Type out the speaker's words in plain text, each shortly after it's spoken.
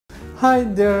Hi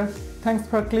there, thanks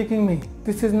for clicking me.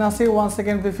 This is Nasir once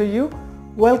again before you.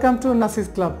 Welcome to Nasirs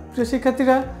Club. প্রিয়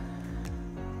শিক্ষার্থীরা,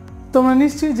 তোমরা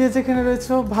নিশ্চয়ই যে যেখানে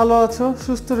রয়েছো ভালো আছো,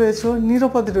 সুস্থ রয়েছো,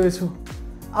 নিরাপদে রয়েছো।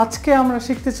 আজকে আমরা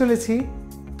শিখতে চলেছি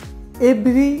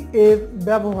এভরি এর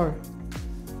ব্যবহার।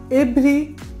 এভরি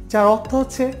যার অর্থ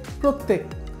হচ্ছে প্রত্যেক,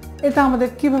 এটা আমাদের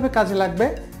কিভাবে কাজে লাগবে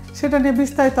সেটা নিয়ে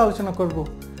বিস্তারিত আলোচনা করব।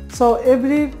 সো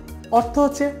এভরির অর্থ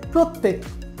হচ্ছে প্রত্যেক।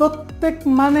 প্রত্যেক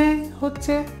মানে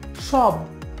হচ্ছে সব,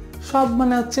 সব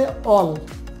মানে হচ্ছে অল,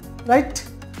 রাইট?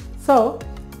 সো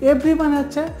এভরি মানে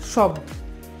হচ্ছে সব,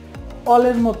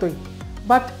 অলের মতোই।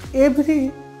 বাট এভরি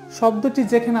শব্দটি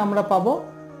যেখানে আমরা পাবো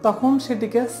তখন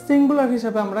সেটিকে সিঙ্গুলার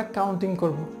হিসাবে আমরা কাউন্টিং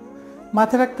করব।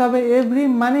 মাথায় রাখতে হবে এভরি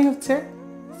মানে হচ্ছে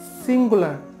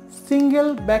সিঙ্গুলার, সিঙ্গেল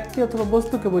ব্যক্তি অথবা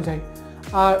বস্তুকে বোঝায়।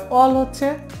 আর অল হচ্ছে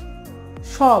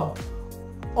সব,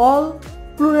 অল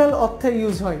প্লুরাল অর্থে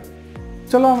ইউজ হয়।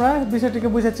 চলো আমরা বিষয়টিকে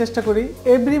বোঝার চেষ্টা করি।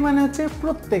 এভরি মানে হচ্ছে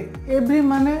প্রত্যেক, এভরি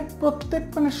মানে প্রত্যেক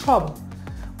মানে সব,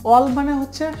 অল মানে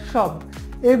হচ্ছে সব,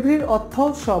 এভরির অর্থ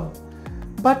সব।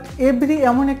 বাট এভরি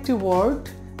এমন একটি ওয়ার্ড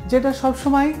যেটা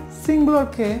সবসময়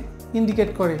সিঙ্গুলারকে ইন্ডিকেট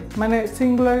করে, মানে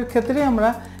সিঙ্গুলারের ক্ষেত্রে আমরা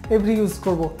এভরি ইউজ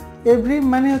করব। এভরি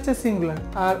মানে হচ্ছে সিঙ্গুলার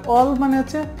আর অল মানে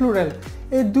হচ্ছে প্লুরাল,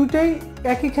 এই দুটাই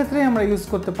একই ক্ষেত্রে আমরা ইউজ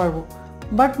করতে পারবো।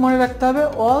 বাট মনে রাখতে হবে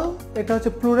অল এটা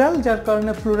হচ্ছে প্লুরাল, যার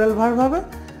কারণে প্লুরাল ভার্ব হবে,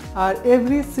 আর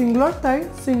এভরি সিঙ্গুলার, তাই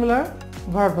সিঙ্গুলার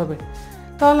ভার্ব হবে।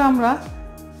 তাহলে আমরা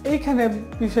এইখানে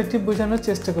বিষয়টি বোঝানোর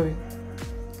চেষ্টা করি।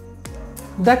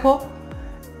 দেখো,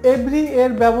 এভরি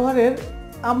এর ব্যবহারের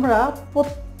আমরা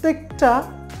প্রত্যেকটা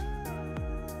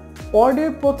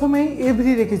ওয়ার্ডের প্রথমেই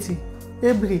এভরি রেখেছি।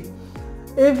 এভরি,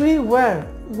 এভরিওয়্যার,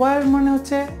 ওয়্যার মানে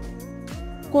হচ্ছে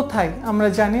কোথায়, আমরা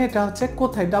জানি এটা হচ্ছে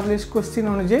কোথায়, ডাব্লিউএইচ কোশ্চেন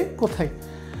অনুযায়ী কোথায়।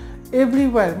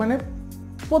 এভরিওয়্যার মানে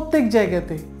প্রত্যেক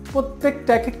জায়গাতে,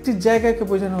 প্রত্যেকটা এক একটি জায়গাকে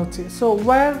বোঝানো হচ্ছে। সো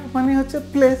ওয়্যার মানে হচ্ছে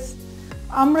প্লেস।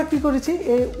 আমরা কি করেছি,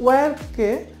 এই ওয়্যারকে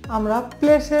আমরা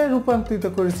প্লেসে রূপান্তরিত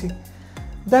করেছি।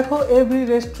 দেখো, every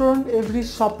restaurant, every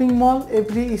shopping mall,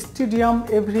 every stadium,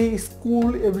 every school,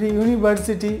 every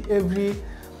university,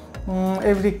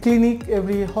 every clinic,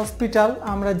 every hospital,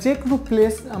 আমরা যে কোনো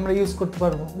প্লেস আমরা ইউজ করতে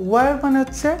পারবো। ওয়্যার মানে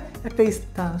হচ্ছে একটা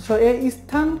স্থান। সো এই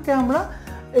স্থানকে আমরা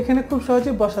এখানে খুব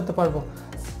সহজে বসাতে পারবো।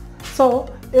 So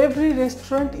every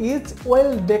restaurant is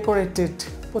well decorated,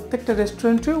 প্রত্যেকটা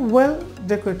রেস্টুরেন্টই ওয়েল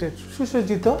ডেকোরেটেড,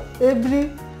 সুসজ্জিত। এভরি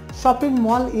শপিং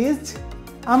মল ইজ,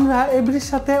 আমরা এভরির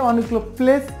সাথে অনেকগুলো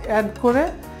প্লেস অ্যাড করে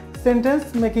সেন্টেন্স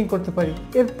মেকিং করতে পারি।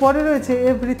 এরপরে রয়েছে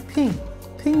এভরিথিং।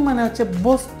 থিং মানে হচ্ছে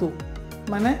বস্তু,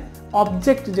 মানে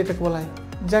অবজেক্ট যেটাকে বলা হয়,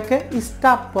 যাকে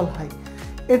স্টাফ বলা হয়,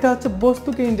 এটা হচ্ছে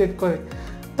বস্তুকে ইন্ডিকেট করে।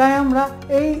 তাই আমরা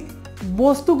এই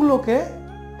বস্তুগুলোকে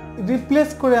রিপ্লেস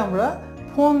করে আমরা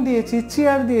ফোন দিয়েছি,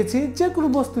 চেয়ার দিয়েছি, যে কোনো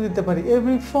বস্তু দিতে পারি।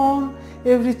 Every phone,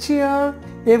 every chair,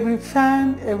 every fan,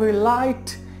 every light,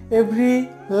 every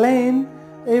lane,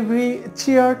 every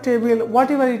chair, table, what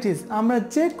ever it is, আমরা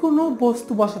যে কোনো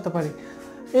বস্তু বসাতে পারি।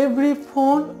 এভরি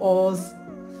ফোন ওয়াজ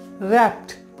র্যাপড,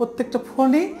 প্রত্যেকটা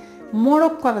ফোনই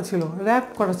মোড়ক করা ছিল, র্যাপ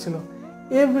করা ছিল।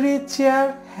 এভরি চেয়ার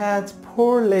হ্যাজ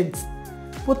 4 legs,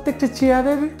 প্রত্যেকটা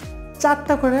চেয়ারের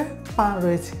 4টা করে পা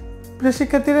রয়েছে। প্রিয়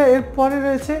শিক্ষার্থীরা, এরপরে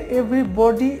রয়েছে এভরি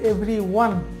বডি, এভরি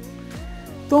ওয়ান।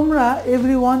 তোমরা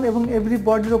এভরি ওয়ান এবং এভরি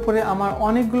বডির ওপরে আমার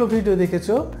অনেকগুলো ভিডিও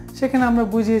দেখেছো, সেখানে আমরা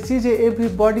বুঝিয়েছি যে এভরি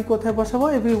বডি কোথায় বসাবো,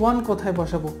 এভরি ওয়ান কোথায়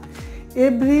বসাবো।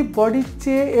 এভরি বডির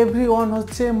চেয়ে এভরি ওয়ান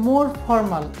হচ্ছে মোর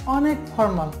ফর্মাল, অনেক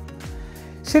ফর্মাল।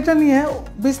 সেটা নিয়ে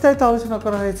বিস্তারিত আলোচনা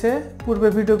করা হয়েছে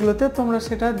পূর্বের ভিডিওগুলোতে, তোমরা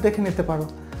সেটা দেখে নিতে পারো।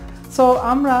 সো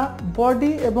আমরা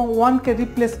বডি এবং ওয়ানকে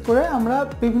রিপ্লেস করে আমরা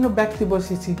বিভিন্ন ব্যক্তি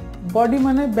বসিয়েছি। বডি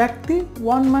মানে ব্যক্তি,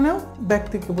 ওয়ান মানেও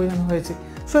ব্যক্তিকে বোঝানো হয়েছে।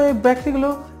 সো এই ব্যক্তিগুলো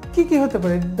কি কি হতে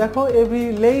পারে দেখো, এভরি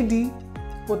লেডি,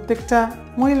 প্রত্যেকটা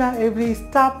মহিলা, এভরি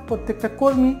স্টাফ, প্রত্যেকটা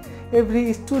কর্মী, every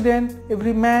student,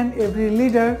 every man, every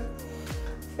leader,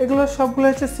 এগুলো সবগুলো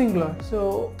হচ্ছে singular. So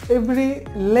every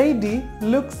lady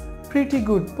looks pretty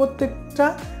good, প্রত্যেকটা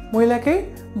মহিলাকেই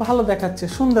ভালো দেখাচ্ছে,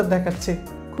 সুন্দর দেখাচ্ছে,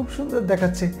 খুব সুন্দর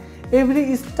দেখাচ্ছে। Every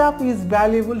staff is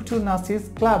valuable two নাসিস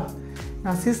club,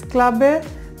 নাসিস ক্লাবে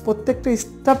প্রত্যেকটা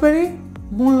স্টাফেরই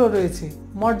মূল্য রয়েছে,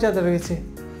 মর্যাদা রয়েছে।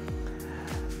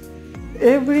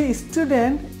 এভরি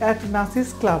স্টুডেন্ট অ্যাট নাসিস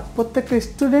ক্লাব, প্রত্যেকটা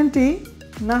স্টুডেন্টই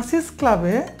নাসিস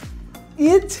ক্লাবে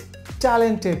ইজ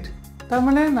ট্যালেন্টেড, তার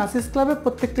মানে নাসিস ক্লাবে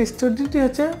প্রত্যেকটা স্টুডেন্টই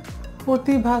হচ্ছে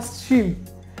প্রতিভাশীল।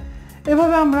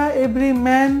 এভাবে আমরা every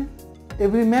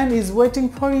man is waiting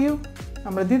for you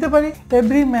আমরা দিতে পারি।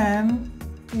 Every man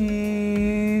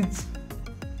is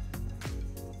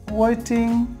waiting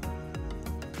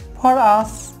for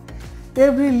us,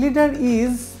 every leader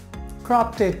is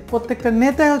corrupted, প্রত্যেকটা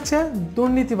নেতা হচ্ছে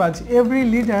দুর্নীতিবাজ। Every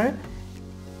leader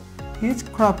is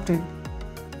corrupted.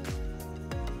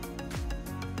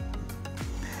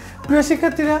 প্রিয়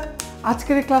শিক্ষার্থীরা,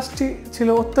 আজকের এই ক্লাসটি ছিল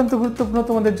অত্যন্ত গুরুত্বপূর্ণ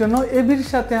তোমাদের জন্য। এবির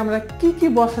সাথে আমরা কি কি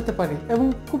বসাতে পারি এবং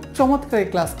খুব চমৎকার এই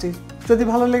ক্লাসটি। যদি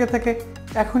ভালো লেগে থাকে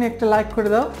এখনই একটা লাইক করে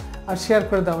দাও আর শেয়ার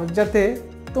করে দাও, যাতে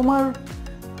তোমার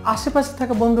আশেপাশে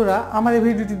থাকা বন্ধুরা আমার এই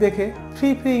ভিডিওটি দেখে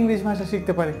ফ্রি ইংলিশ ভাষা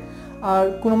শিখতে পারে। আর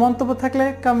কোনো মন্তব্য থাকলে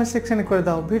কমেন্ট সেকশনে করে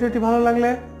দাও। ভিডিওটি ভালো লাগলে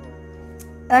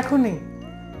এখনই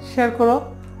শেয়ার করো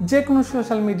যে কোনো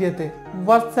সোশ্যাল মিডিয়াতে,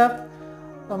 হোয়াটসঅ্যাপ,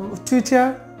 টুইটার,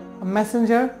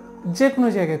 মেসেঞ্জার, যে কোনো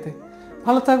জায়গাতে।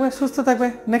 ভালো থাকবে, সুস্থ থাকবে।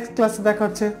 নেক্সট ক্লাসে দেখা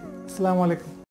হচ্ছে। আসসালামু আলাইকুম।